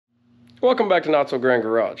Welcome back to Not So Grand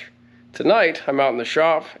Garage. Tonight I'm out in the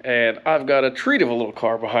shop and I've got a treat of a little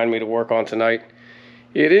car behind me to work on tonight.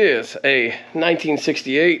 It is a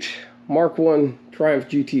 1968 Mark I Triumph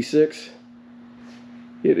GT6.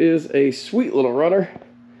 It is a sweet little runner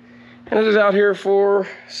and it is out here for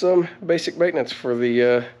some basic maintenance for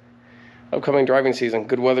the upcoming driving season.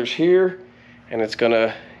 Good weather's here and it's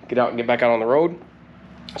gonna get out and get back out on the road.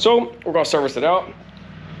 So we're gonna service it out.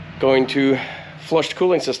 Going to flush the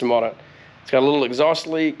cooling system on it. It's got a little exhaust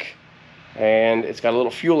leak and it's got a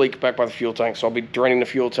little fuel leak back by the fuel tank, so I'll be draining the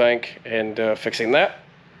fuel tank and fixing that.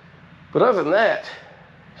 But other than that,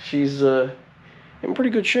 she's in pretty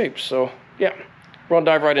good shape, so yeah, we're gonna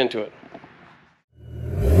dive right into it.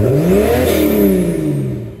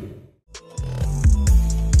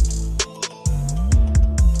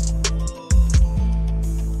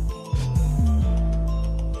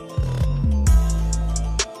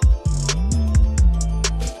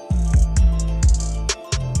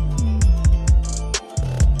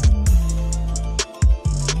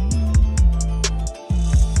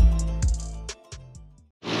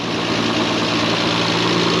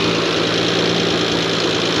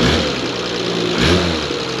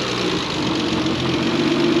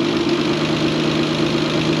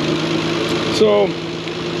 So,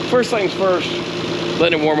 first things first,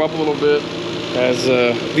 let it warm up a little bit, as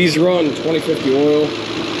these run 2050 oil,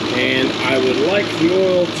 and I would like the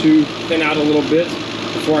oil to thin out a little bit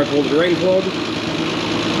before I pull the drain plug.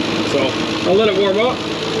 So, I'll let it warm up.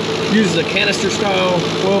 Use a canister style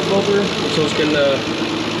oil filter, so it's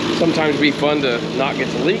can sometimes be fun to not get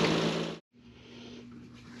the leak.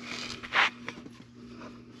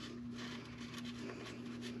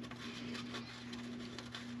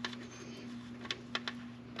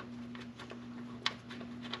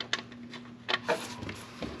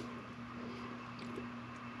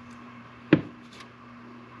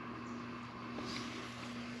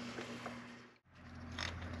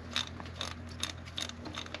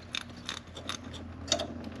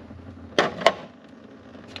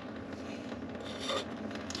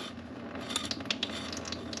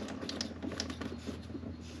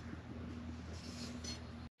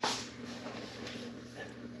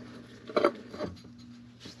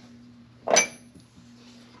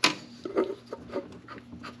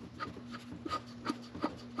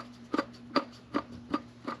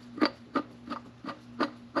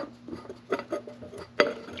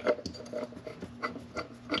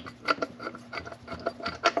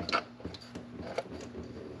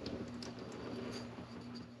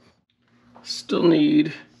 Still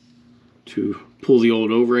need to pull the old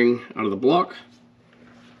O-ring out of the block.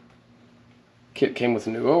 Kit came with a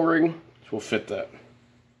new O-ring, so we'll fit that.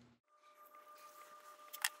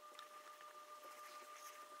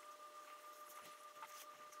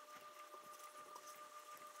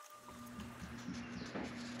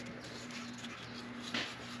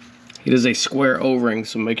 It is a square O-ring,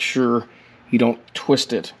 so make sure you don't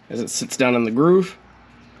twist it as it sits down in the groove.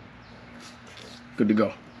 Good to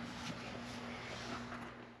go.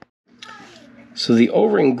 So the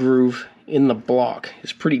O-ring groove in the block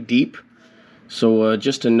is pretty deep. So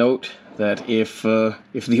just a note that if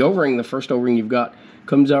the O-ring, the first O-ring you've got,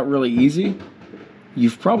 comes out really easy,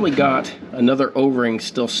 you've probably got another O-ring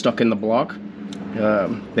still stuck in the block.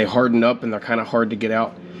 They harden up and they're kind of hard to get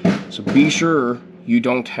out. So be sure you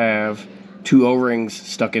don't have two O-rings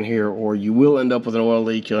stuck in here, or you will end up with an oil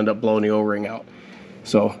leak. You'll end up blowing the O-ring out.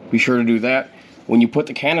 So be sure to do that. When you put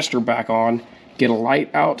the canister back on, get a light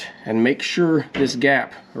out and make sure this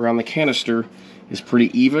gap around the canister is pretty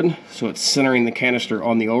even, so it's centering the canister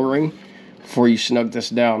on the O-ring before you snug this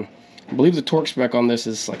down. I believe the torque spec on this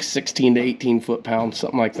is like 16 to 18 foot-pounds,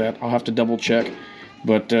 something like that. I'll have to double check,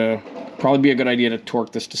 but probably be a good idea to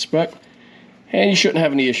torque this to spec, and you shouldn't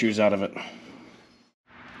have any issues out of it.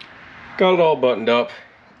 Got it all buttoned up,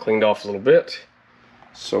 cleaned off a little bit,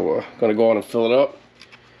 so gonna go on and fill it up.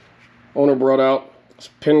 Owner brought out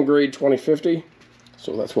pin grade 2050,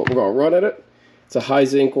 so that's what we're going to run at it. It's a high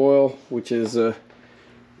zinc oil, which is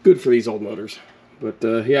good for these old motors. But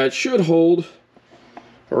yeah, it should hold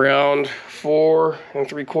around 4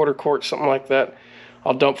 3/4 quarts, something like that.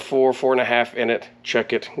 I'll dump 4.5 in it,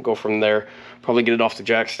 check it, and go from there. Probably get it off the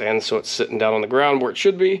jack stand so it's sitting down on the ground where it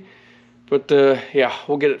should be. But yeah,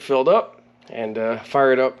 we'll get it filled up and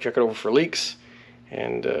fire it up, check it over for leaks,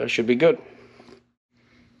 and should be good.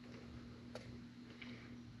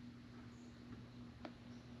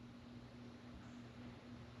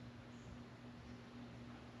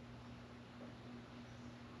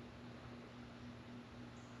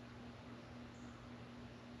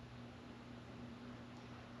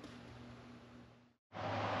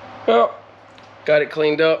 Well, got it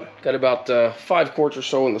cleaned up. Got about 5 quarts or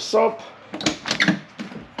so in the sump.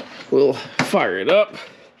 We'll fire it up,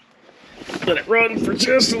 let it run for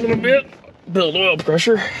just a little bit, build oil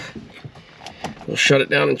pressure. We'll shut it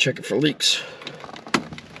down and check it for leaks.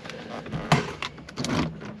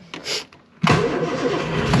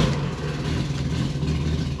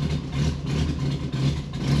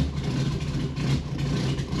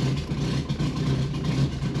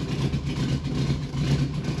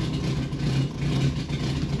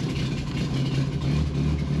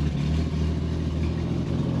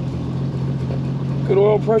 Good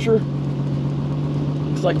oil pressure.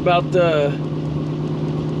 It's like about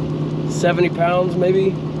 70 pounds,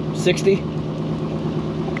 maybe 60.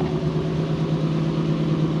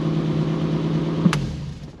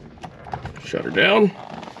 Shut her down.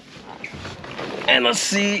 And let's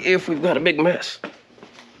see if we've got a big mess.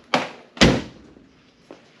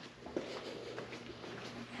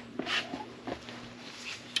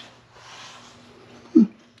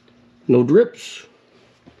 No drips.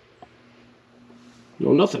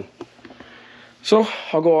 No nothing. So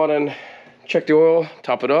I'll go on and check the oil,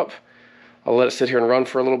 top it up. I'll let it sit here and run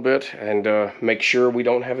for a little bit and make sure we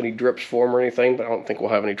don't have any drips form or anything, but I don't think we'll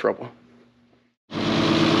have any trouble.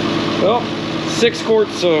 Well, 6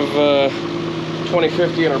 quarts of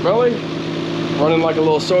 2050 in our belly, running like a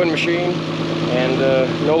little sewing machine, and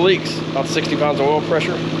no leaks, about 60 pounds of oil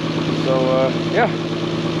pressure. So yeah,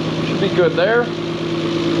 should be good there.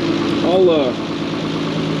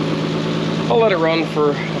 I'll let it run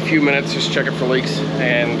for a few minutes, just check it for leaks,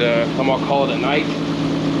 and I'm gonna call it a night.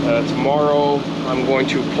 Tomorrow I'm going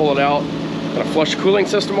to pull it out, gonna flush the cooling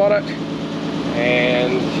system on it,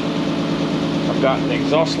 and I've got an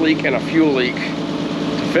exhaust leak and a fuel leak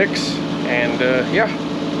to fix, and yeah,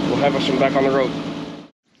 we'll have us back on the road.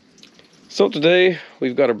 So today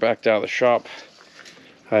we've got her backed out of the shop.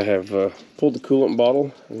 I have pulled the coolant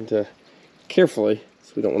bottle and carefully,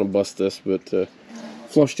 so we don't want to bust this, but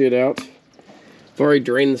flushed it out. I've already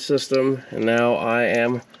drained the system, and now I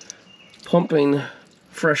am pumping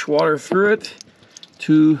fresh water through it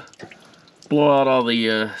to blow out all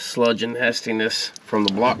the sludge and nastiness from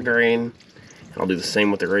the block drain. I'll do the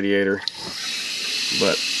same with the radiator,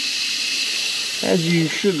 but as you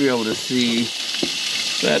should be able to see,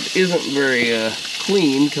 that isn't very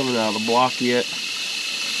clean coming out of the block yet.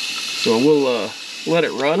 So we'll let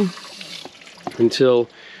it run until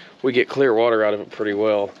we get clear water out of it pretty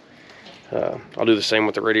well. I'll do the same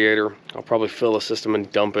with the radiator. I'll probably fill the system and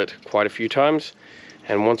dump it quite a few times.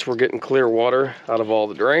 And once we're getting clear water out of all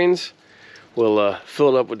the drains, we'll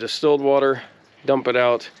fill it up with distilled water, dump it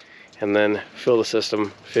out, and then fill the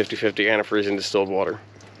system 50-50 antifreeze and distilled water.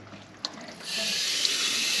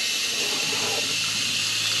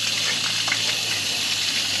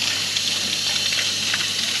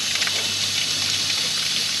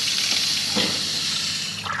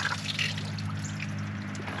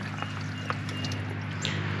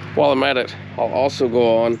 While I'm at it, I'll also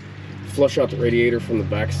go on, flush out the radiator from the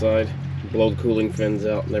backside, blow the cooling fins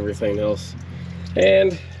out and everything else,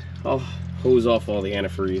 and I'll hose off all the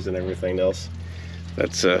antifreeze and everything else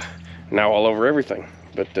that's now all over everything.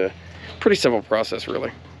 But pretty simple process,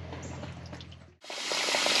 really.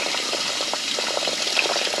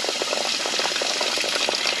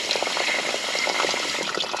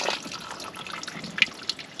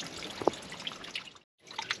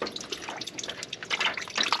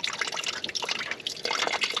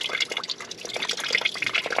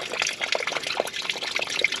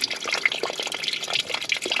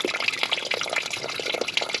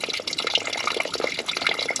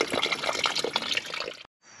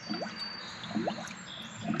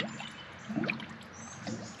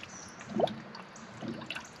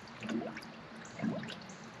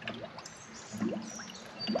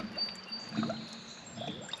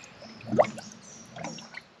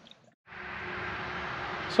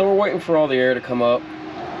 So we're waiting for all the air to come up.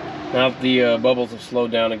 Now that the bubbles have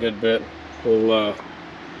slowed down a good bit, we'll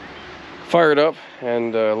fire it up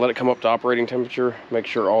and let it come up to operating temperature. Make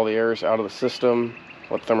sure all the air is out of the system.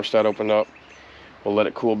 Let the thermostat open up. We'll let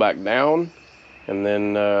it cool back down, and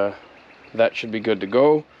then that should be good to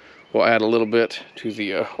go. We'll add a little bit to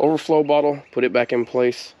the overflow bottle, put it back in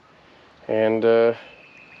place, and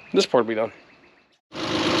this part will be done.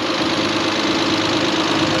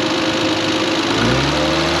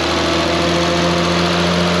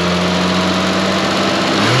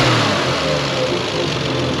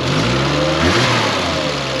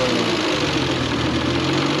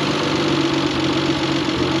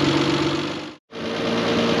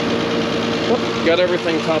 Got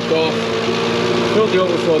everything topped off, filled the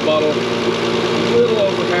overflow bottle, a little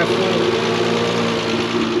over half full.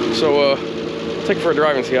 So take it for a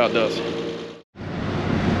drive and see how it does.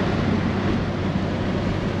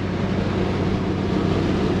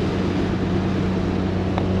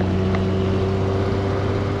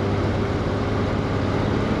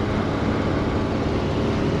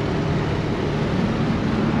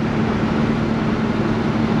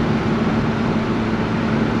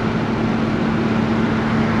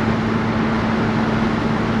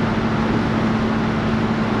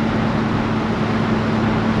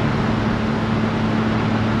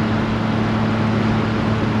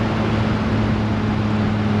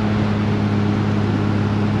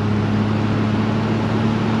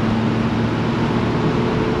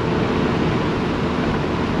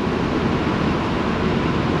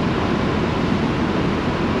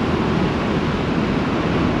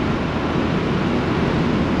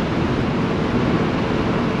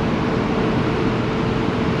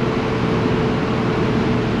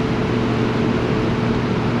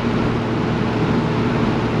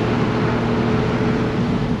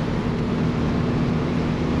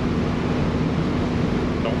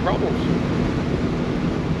 Problems.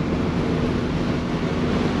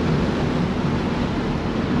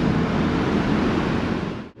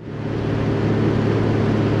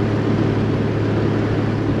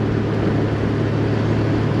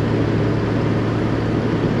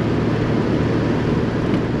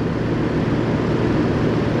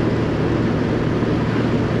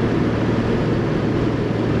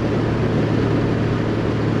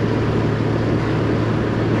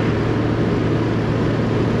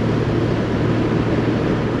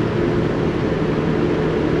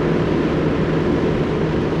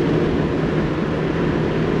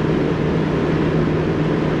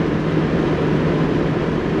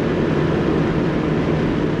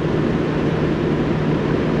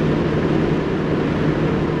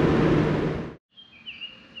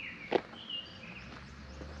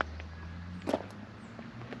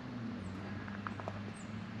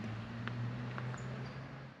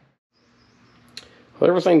 Well,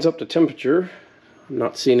 everything's up to temperature. I'm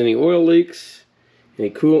not seeing any oil leaks, any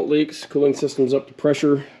coolant leaks. Cooling system's up to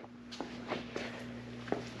pressure.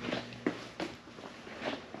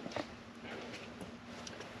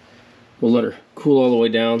 We'll let her cool all the way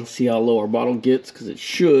down, see how low our bottle gets, because it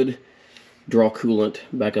should draw coolant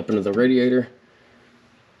back up into the radiator.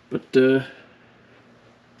 But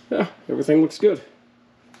yeah, everything looks good.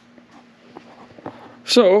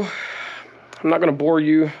 So I'm not going to bore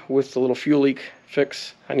you with the little fuel leak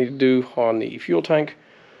fix I need to do on the fuel tank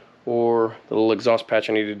or the little exhaust patch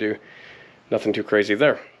I need to do. Nothing too crazy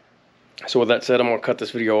there. So with that said, I'm going to cut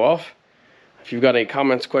this video off. If you've got any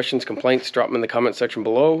comments, questions, complaints, drop them in the comment section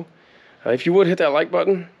below. If you would, hit that like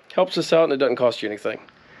button. Helps us out and it doesn't cost you anything.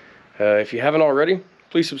 If you haven't already,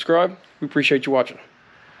 please subscribe. We appreciate you watching.